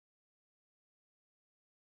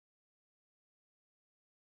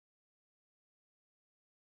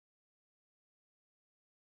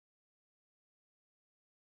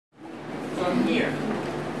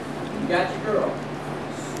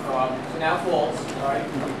waltz. All right.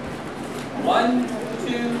 1,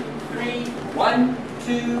 2, 3. 1,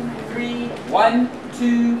 2, 3. 1,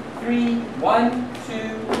 2, 3. 1,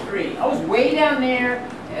 2, 3. I was way down there,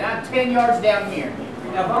 and I'm 10 yards down here.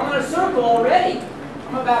 Now, if I'm on a circle already,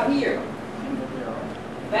 I'm about here.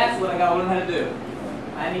 That's what I got to learn how to do.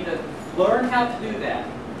 I need to learn how to do that.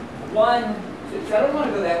 1, 2. So I don't want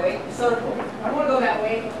to go that way. Circle. I don't want to go that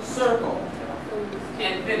way. Circle.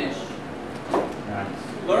 And finish.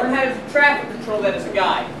 Learn how to traffic control that as a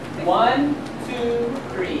guy. 1, 2,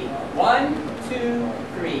 3. 1, 2,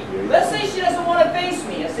 3. Let's say she doesn't want to face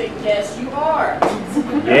me. I say, yes, you are.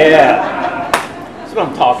 Yeah. That's what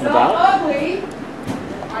I'm talking about. It's not ugly.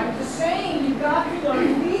 I'm just saying you've got to learn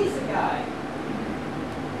to lead as a guy.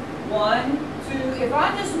 1, 2. If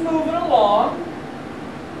I'm just moving along,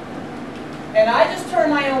 and I just turn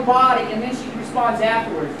my own body, and then she responds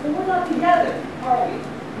afterwards, well, we're not together, are we?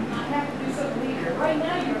 I have to do something later. Right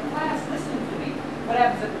now, you're in class listening to me. What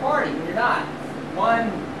happens at the party when you're not?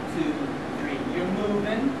 1, 2, 3. You're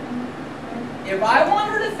moving. If I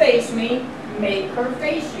want her to face me, make her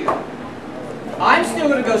face you. I'm still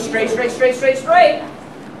going to go straight, straight, straight, straight, straight.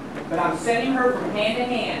 But I'm sending her from hand to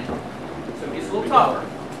hand. So it gets a little tougher.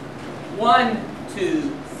 1,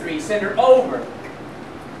 2, 3. Send her over.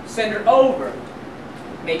 Send her over.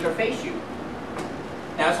 Make her face you.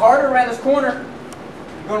 Now it's harder around this corner.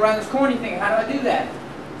 You're going around this corner, you think, how do I do that?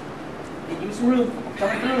 Hey, give me some room.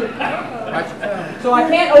 Coming through. So I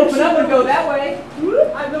can't open up and go that way.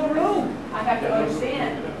 I have no room. I have to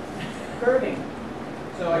understand curving.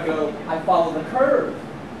 So I follow the curve.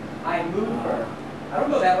 I move her. I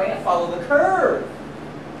don't go that way, I follow the curve.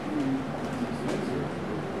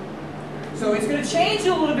 So it's going to change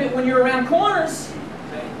a little bit when you're around corners.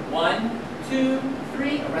 1, 2,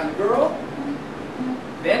 3, around the girl,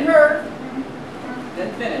 then her,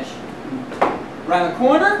 then finish. Around the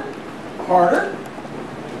corner, harder.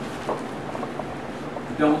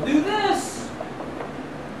 Don't do this.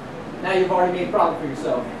 Now you've already made a problem for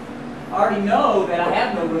yourself. I already know that I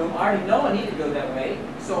have no room. I already know I need to go that way.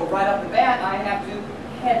 So right off the bat, I have to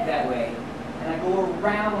head that way. And I go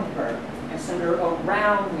around her and send her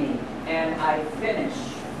around me. And I finish.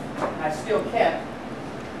 I still kept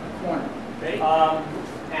the corner. Okay.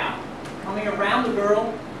 Now, coming around the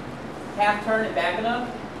girl, half turn and backing up.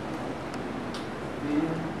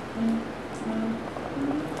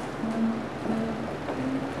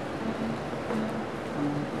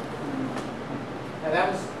 Now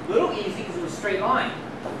that was a little easy because it was a straight line.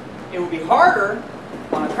 It would be harder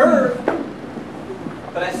on a curve,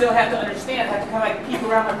 but I still have to understand. I have to kind of like peek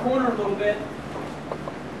around my corner a little bit.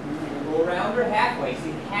 Go around her halfway.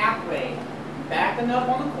 See, halfway. Backing up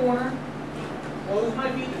on the corner. Close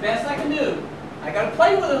my feet the best I can do. I got to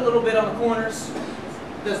play with it a little bit on the corners.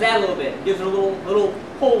 Does that a little bit. Gives her a little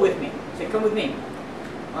pull with me. Say, come with me.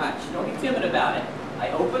 Watch. Don't be timid about it.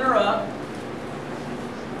 I open her up.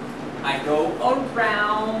 I go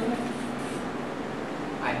around.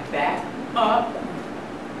 I back up.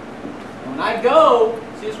 When I go,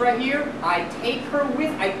 see this right here? I take her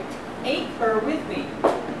with me.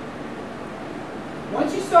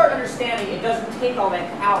 Once you start understanding, it doesn't take all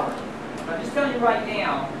that power. But I'm just telling you right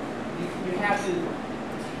now, you have to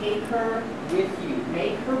take her with you.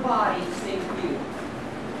 Make her body stay with you.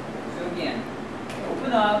 So again,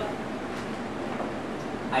 open up.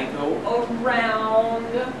 I go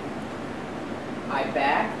around. I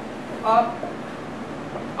back up.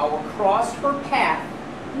 I will cross her path.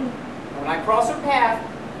 When I cross her path,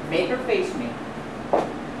 make her face me.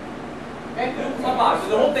 Okay, do my box. Do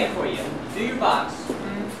the whole thing for you. Do your box.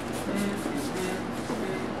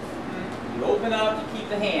 You open up, you keep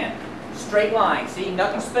the hand. Straight line. See,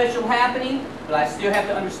 nothing special happening, but I still have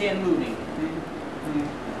to understand moving.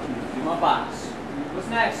 Do my box. What's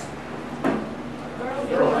next?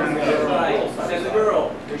 Girl. Right. Send the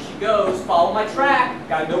girl. There she goes. Follow my track.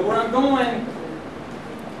 Gotta know where I'm going.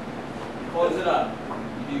 Close it up.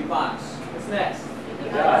 You do your box. What's next?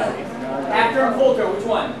 Half turn, full turn. Which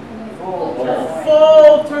one?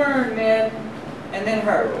 Full turn, man. And then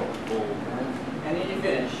her. And then you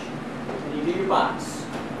finish. And you do your box.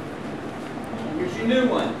 And here's your new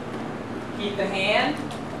one. Keep the hand,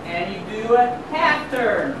 and you do a half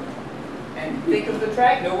turn. And think of the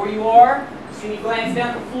track. Know where you are. See me glance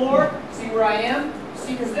down the floor. See where I am.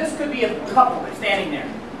 See, because this could be a couple standing there.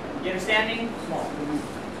 You understand me?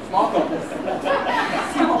 Small couple.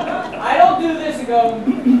 I don't do this and go,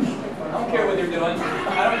 I don't care what they're doing.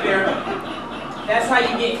 I don't care. That's how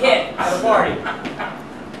you get hit at a party.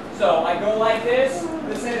 So I go like this.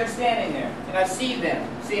 Let's say they're standing there. And I see them.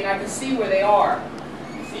 See, and I can see where they are.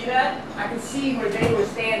 You see that? I can see where they were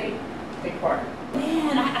standing. Take part.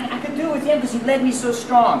 Man, I could do it with you. him because he led me so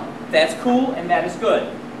strong. That's cool, and that is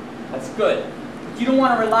good. That's good. But you don't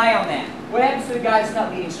want to rely on that. What happens to the guy that's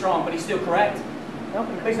not leading strong, but he's still correct? No,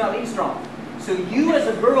 but he's not leading strong. So you as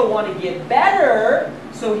a girl want to get better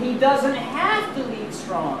so he doesn't have to lead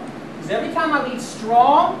strong. Because every time I lead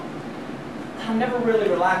strong, I'm never really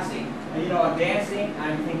relaxing. And, you know, I'm dancing,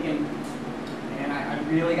 I'm thinking, man, I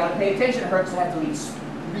really got to pay attention to her because I have to lead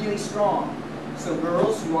really strong. So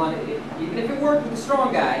girls, you want to, even if it worked with a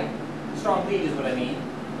strong guy, strong lead is what I mean,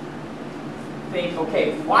 think,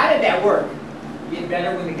 okay, why did that work? Get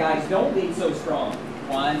better when the guys don't lead so strong.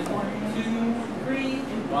 1, 2, 3,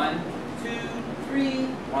 1, 2, 3,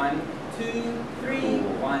 1, 2, 3,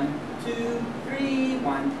 1, 2, 3,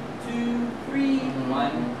 1, 2, 3,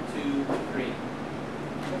 1, 2, 3.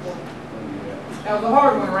 That was a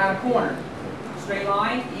hard one around the corner. Straight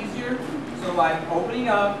line, easier. So I'm opening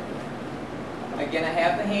up. Again, I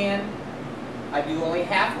have the hand. I do only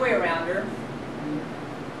halfway around her.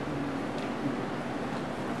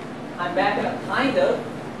 I'm backing up, kind of.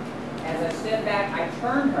 As I step back, I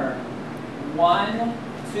turn her. 1,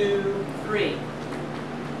 2, 3.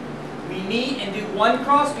 We meet and do one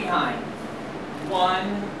cross behind.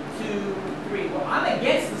 1, 2, 3. Well, I'm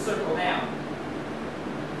against the circle now.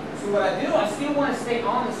 So what I do, I still want to stay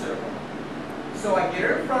on the circle. So I get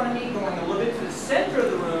her in front of me, going a little bit to the center of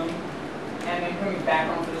the room, and then coming back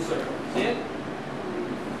onto the circle. See it?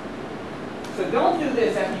 So don't do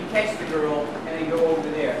this after you catch the girl and then go over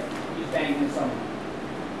there. You just bang into someone.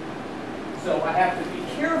 So I have to be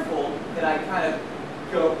careful that I kind of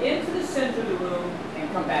go into the center of the room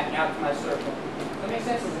and come back out to my circle. Does that make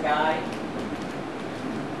sense as a guy?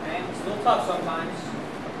 Okay? It's a little tough sometimes.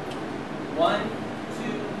 1, 2,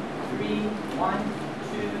 3, 1,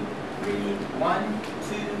 2, 3, 1,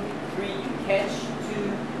 2, 3. You catch,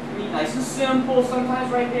 2, 3. Nice and simple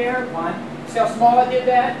sometimes right there. 1. See how small I did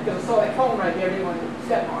that? Because I saw that cone right there, I didn't want to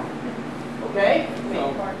step on it. Okay?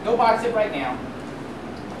 So, no box it right now.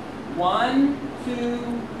 1,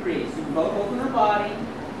 2, 3. So we both open her body.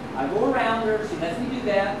 I go around her. She lets me do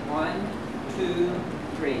that. 1, 2,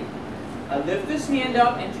 3. I lift this hand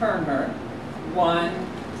up and turn her. 1,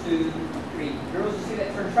 2, 3. Girls, you see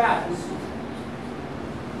that turn travels.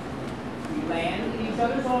 We land in each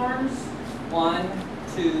other's arms. 1,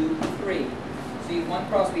 2, 3. See, one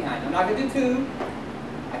cross behind. I'm not going to do 2.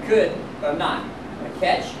 I could, but I'm not. I'm going to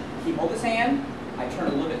catch, keep hold this hand. I turn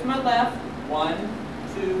a little bit to my left. 1,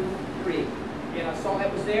 2, 3. Again, I saw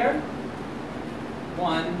that was there.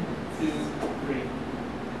 1, 2, 3.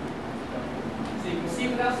 So you can see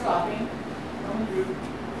without stopping. Coming through.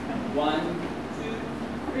 1, 2,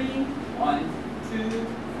 3. 1, 2,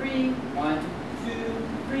 3. 1, 2,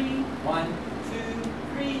 3. 1, 2,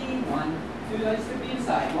 3. 1, 2. Let's just be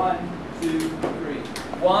inside. 1, 2, 3.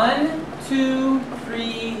 1, 2,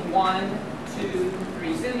 3. 1, 2,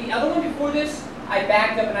 3. So the other one before this, I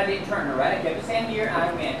backed up and I didn't turn her, right? I kept this hand here and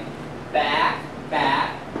I went back,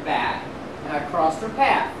 back, back. And I crossed her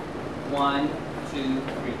path. 1, 2,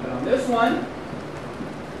 3. But on this one,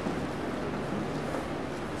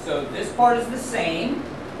 so this part is the same.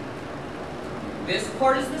 This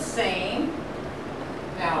part is the same.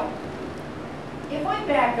 Now, if I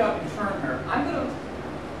back up and turn her, I'm going to,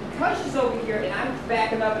 because she's over here and I'm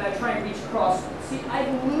backing up and I try and reach across, see, I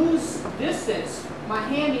lose distance. My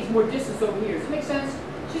hand needs more distance over here. Does that make sense?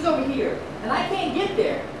 She's over here, and I can't get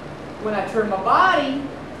there. When I turn my body,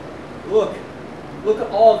 look at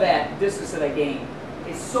all that distance that I gain.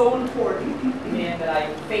 It's so important, man, that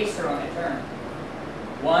I face her on that turn.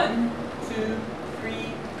 1, 2, 3,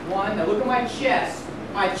 1. Now look at my chest.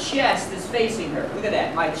 My chest is facing her. Look at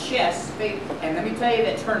that. My chest is facing. And let me tell you,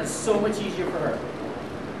 that turn is so much easier for her.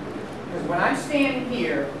 Because when I'm standing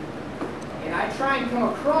here and I try and come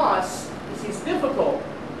across, it's difficult.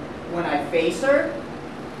 When I face her,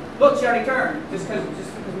 look, she already turned just because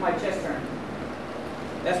my chest turned.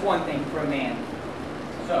 That's one thing for a man.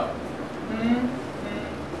 So,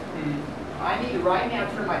 I need to right now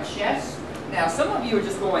turn my chest. Now, some of you are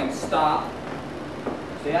just going, stop.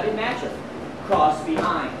 See, I didn't match her. Cross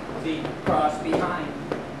behind. See, cross behind.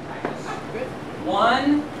 Good.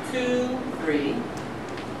 1, 2, 3.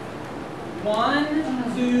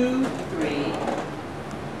 1, 2, 3.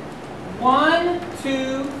 1,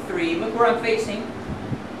 2, 3. Look where I'm facing.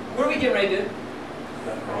 Where are we getting ready to do?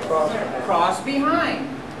 Cross behind.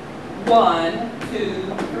 1,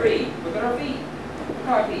 2, 3. Look at our feet. Look at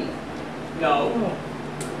our feet. No.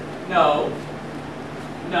 No.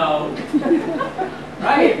 No.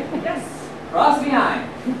 Right here. Yes. Cross behind.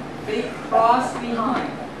 See? Cross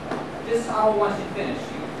behind. This is how I want you to finish.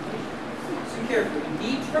 Listen carefully. When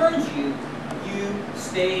he turns you, you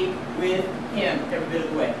stay with him every bit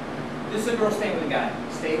of the way. This This is a girl staying with a guy.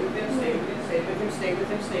 Stay with him, stay with him, stay with him, stay with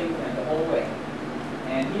him, stay with him the whole way.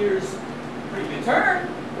 And here's a pretty good turn.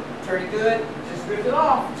 Turn it good. Just drift it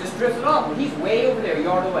off. Just drift it off. Well, he's way over there, a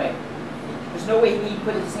yard away. There's no way he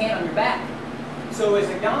put his hand on your back. So as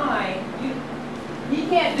a guy, he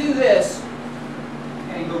can't do this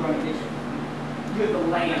and go run the kitchen. You have to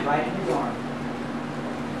land right in his arm.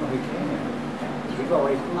 Well, we can. We've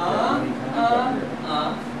always proved that many times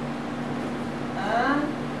up here.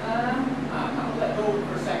 I'll let go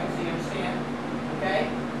for a second so you understand. Okay?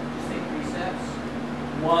 Just take 3 steps.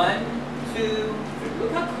 1, 2, 3.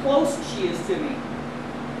 Look how close she is to me.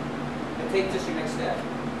 And take just your next step.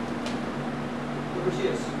 Look where she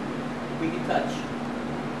is. We can touch.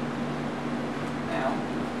 Now,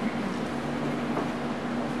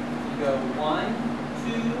 you go 1,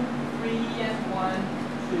 2, 3, and 1,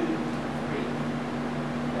 2, 3.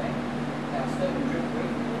 Okay? Now step and drift away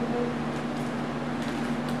a little bit.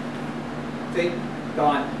 See?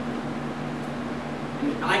 Gone.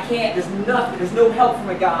 I can't, there's no help from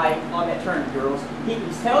a guy on that turn, girls.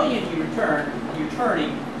 He's telling you you're turning, you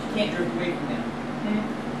can't drift away from him.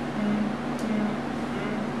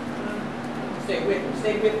 Stay with him,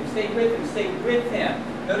 stay with him, stay with him, stay with him.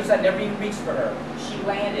 Notice I never even reached for her. She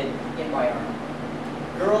landed in my arm.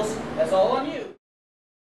 Girls, that's all on you.